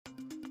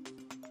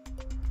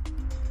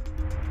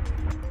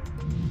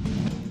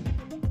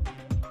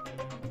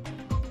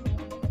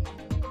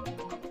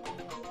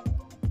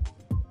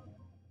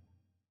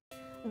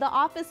The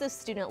Office of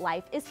Student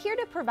Life is here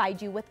to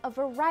provide you with a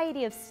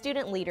variety of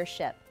student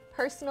leadership,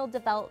 personal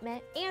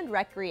development, and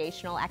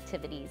recreational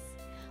activities.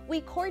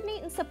 We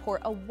coordinate and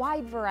support a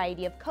wide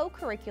variety of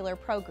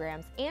co-curricular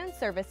programs and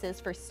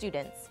services for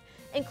students,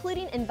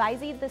 including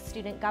advising the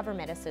Student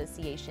Government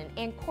Association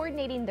and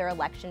coordinating their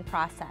election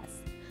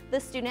process, the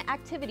Student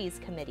Activities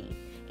Committee,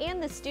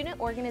 and the Student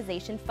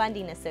Organization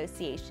Funding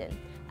Association,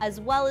 as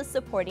well as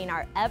supporting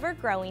our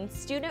ever-growing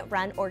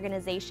student-run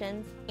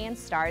organizations and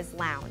STARS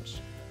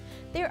Lounge.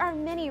 There are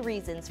many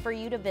reasons for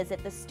you to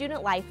visit the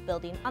Student Life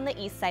building on the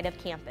east side of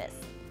campus.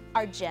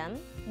 Our gym,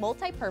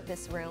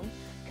 multi-purpose room,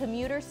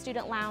 commuter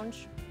student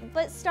lounge,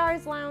 but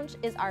STARS Lounge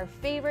is our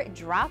favorite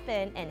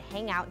drop-in and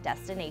hangout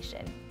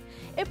destination.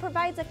 It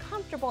provides a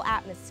comfortable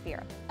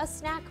atmosphere, a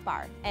snack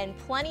bar, and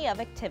plenty of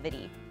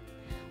activity.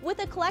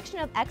 With a collection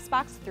of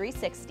Xbox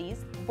 360s,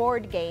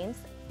 board games,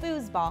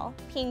 foosball,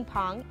 ping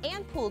pong,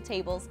 and pool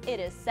tables, it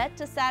is set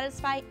to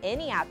satisfy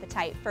any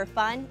appetite for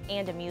fun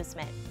and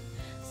amusement.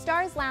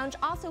 STARS Lounge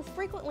also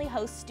frequently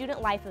hosts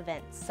student life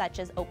events such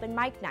as open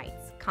mic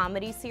nights,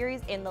 comedy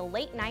series, and the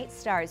late night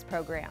STARS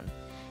program.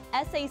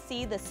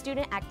 SAC, the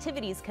Student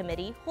Activities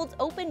Committee, holds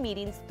open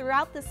meetings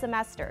throughout the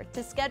semester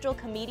to schedule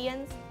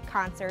comedians,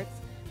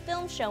 concerts,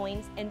 film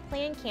showings, and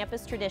plan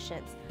campus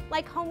traditions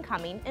like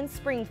homecoming and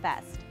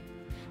Springfest.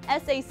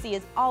 SAC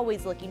is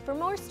always looking for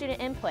more student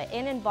input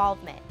and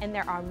involvement, and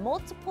there are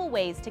multiple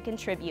ways to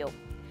contribute.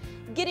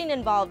 Getting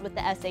involved with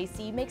the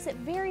SAC makes it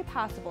very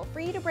possible for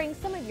you to bring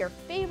some of your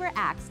favorite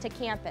acts to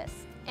campus.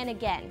 And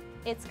again,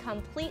 it's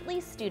completely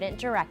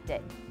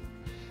student-directed.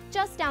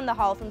 Just down the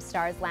hall from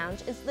STARS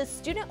Lounge is the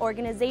Student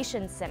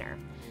Organization Center,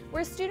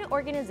 where student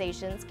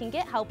organizations can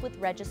get help with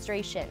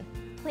registration,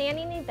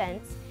 planning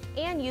events,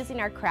 and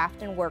using our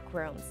craft and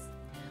workrooms.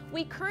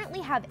 We currently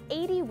have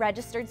 80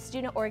 registered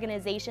student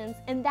organizations,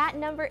 and that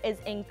number is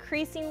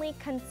increasingly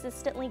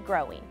consistently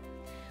growing.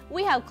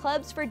 We have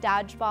clubs for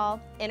dodgeball,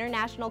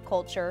 international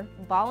culture,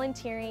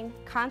 volunteering,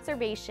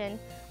 conservation,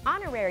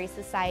 honorary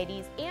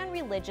societies, and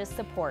religious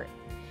support.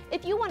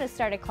 If you want to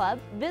start a club,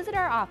 visit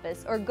our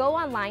office or go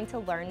online to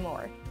learn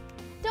more.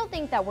 Don't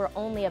think that we're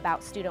only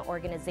about student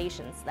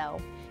organizations,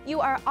 though. You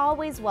are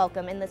always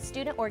welcome in the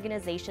Student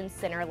Organization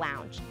Center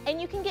Lounge,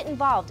 and you can get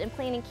involved in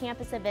planning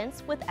campus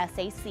events with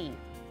SAC.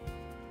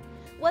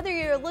 Whether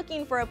you're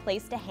looking for a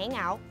place to hang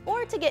out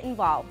or to get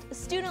involved,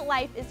 Student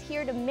Life is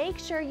here to make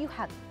sure you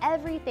have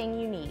everything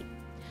you need.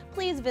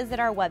 Please visit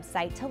our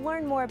website to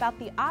learn more about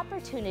the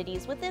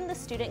opportunities within the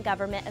Student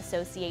Government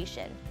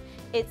Association,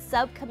 its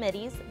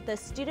subcommittees, the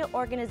Student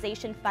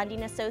Organization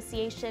Funding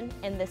Association,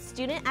 and the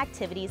Student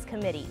Activities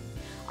Committee,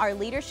 our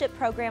leadership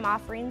program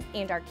offerings,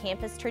 and our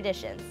campus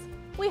traditions.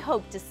 We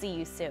hope to see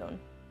you soon.